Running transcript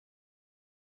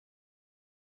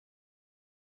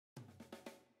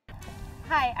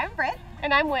Hi, I'm Britt.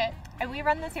 And I'm Whit. And we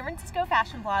run the San Francisco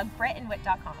fashion blog,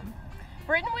 Britt+Whit.com.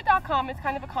 Britt+Whit.com is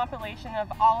kind of a compilation of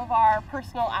all of our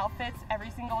personal outfits every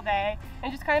single day,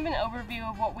 and just kind of an overview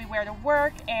of what we wear to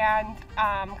work and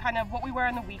kind of what we wear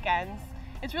on the weekends.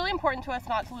 It's really important to us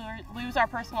not to lose our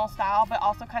personal style, but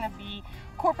also kind of be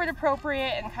corporate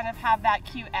appropriate and kind of have that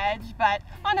cute edge, but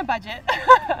on a budget.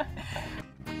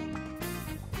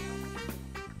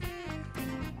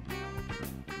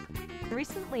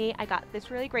 Recently, I got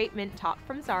this really great mint top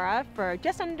from Zara for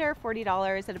just under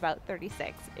 $40 at about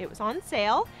 $36. It was on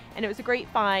sale, and it was a great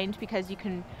find because you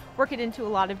can work it into a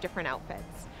lot of different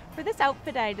outfits. For this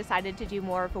outfit, I decided to do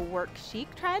more of a work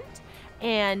chic trend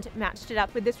and matched it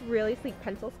up with this really sleek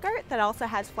pencil skirt that also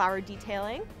has flower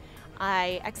detailing.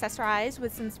 I accessorized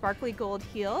with some sparkly gold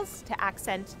heels to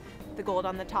accent the gold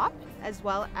on the top, as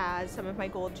well as some of my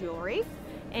gold jewelry.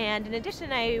 And in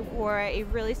addition, I wore a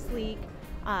really sleek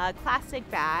classic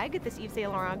bag, this Yves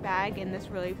Saint Laurent bag in this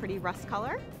really pretty rust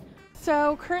color.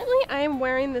 So currently I am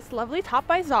wearing this lovely top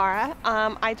by Zara.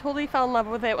 I totally fell in love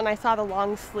with it when I saw the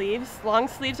long sleeves. Long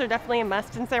sleeves are definitely a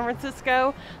must in San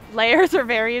Francisco. Layers are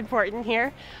very important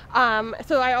here.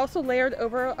 So I also layered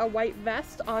over a white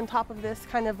vest on top of this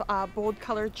kind of bold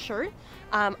colored shirt.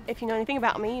 If you know anything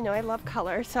about me, you know I love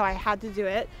color, so I had to do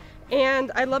it.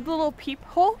 And I love the little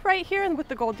peephole right here and with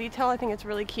the gold detail. I think it's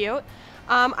really cute.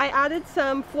 I added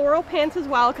some floral pants as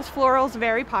well because floral is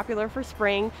very popular for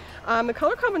spring. The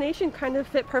color combination kind of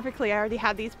fit perfectly. I already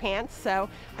had these pants, so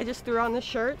I just threw on the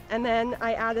shirt, and then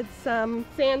I added some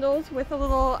sandals with a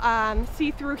little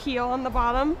see-through heel on the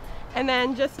bottom. And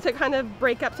then just to kind of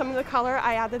break up some of the color,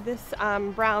 I added this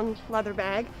brown leather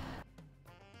bag.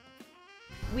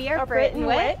 We are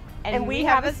Britt+Whit, and we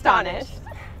have astonished.